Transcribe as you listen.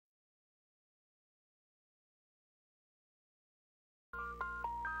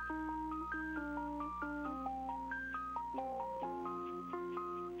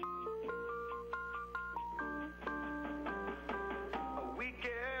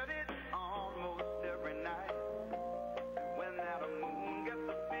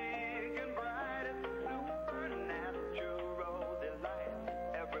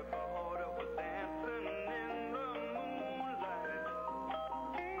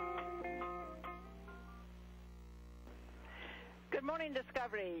Good morning,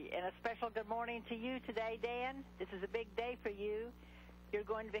 Discovery, and a special good morning to you today, Dan. This is a big day for you. You're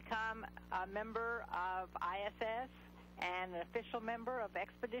going to become a member of ISS and an official member of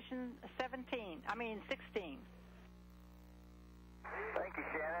Expedition 16. Thank you,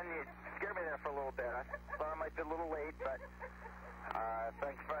 Shannon. You scared me there for a little bit. I thought I might be a little late, but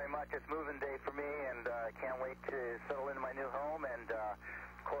thanks very much. It's moving day for me, and I can't wait to settle into my new home. And, of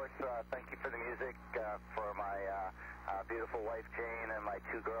course, thank you for the music for my beautiful wife, Jane, and my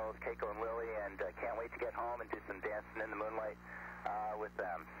two girls, Keiko and Lily, and can't wait to get home and do some dancing in the moonlight with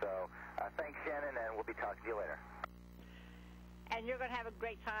them. So thanks, Shannon, and we'll be talking to you later. And you're going to have a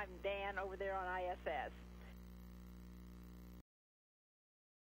great time, Dan, over there on ISS.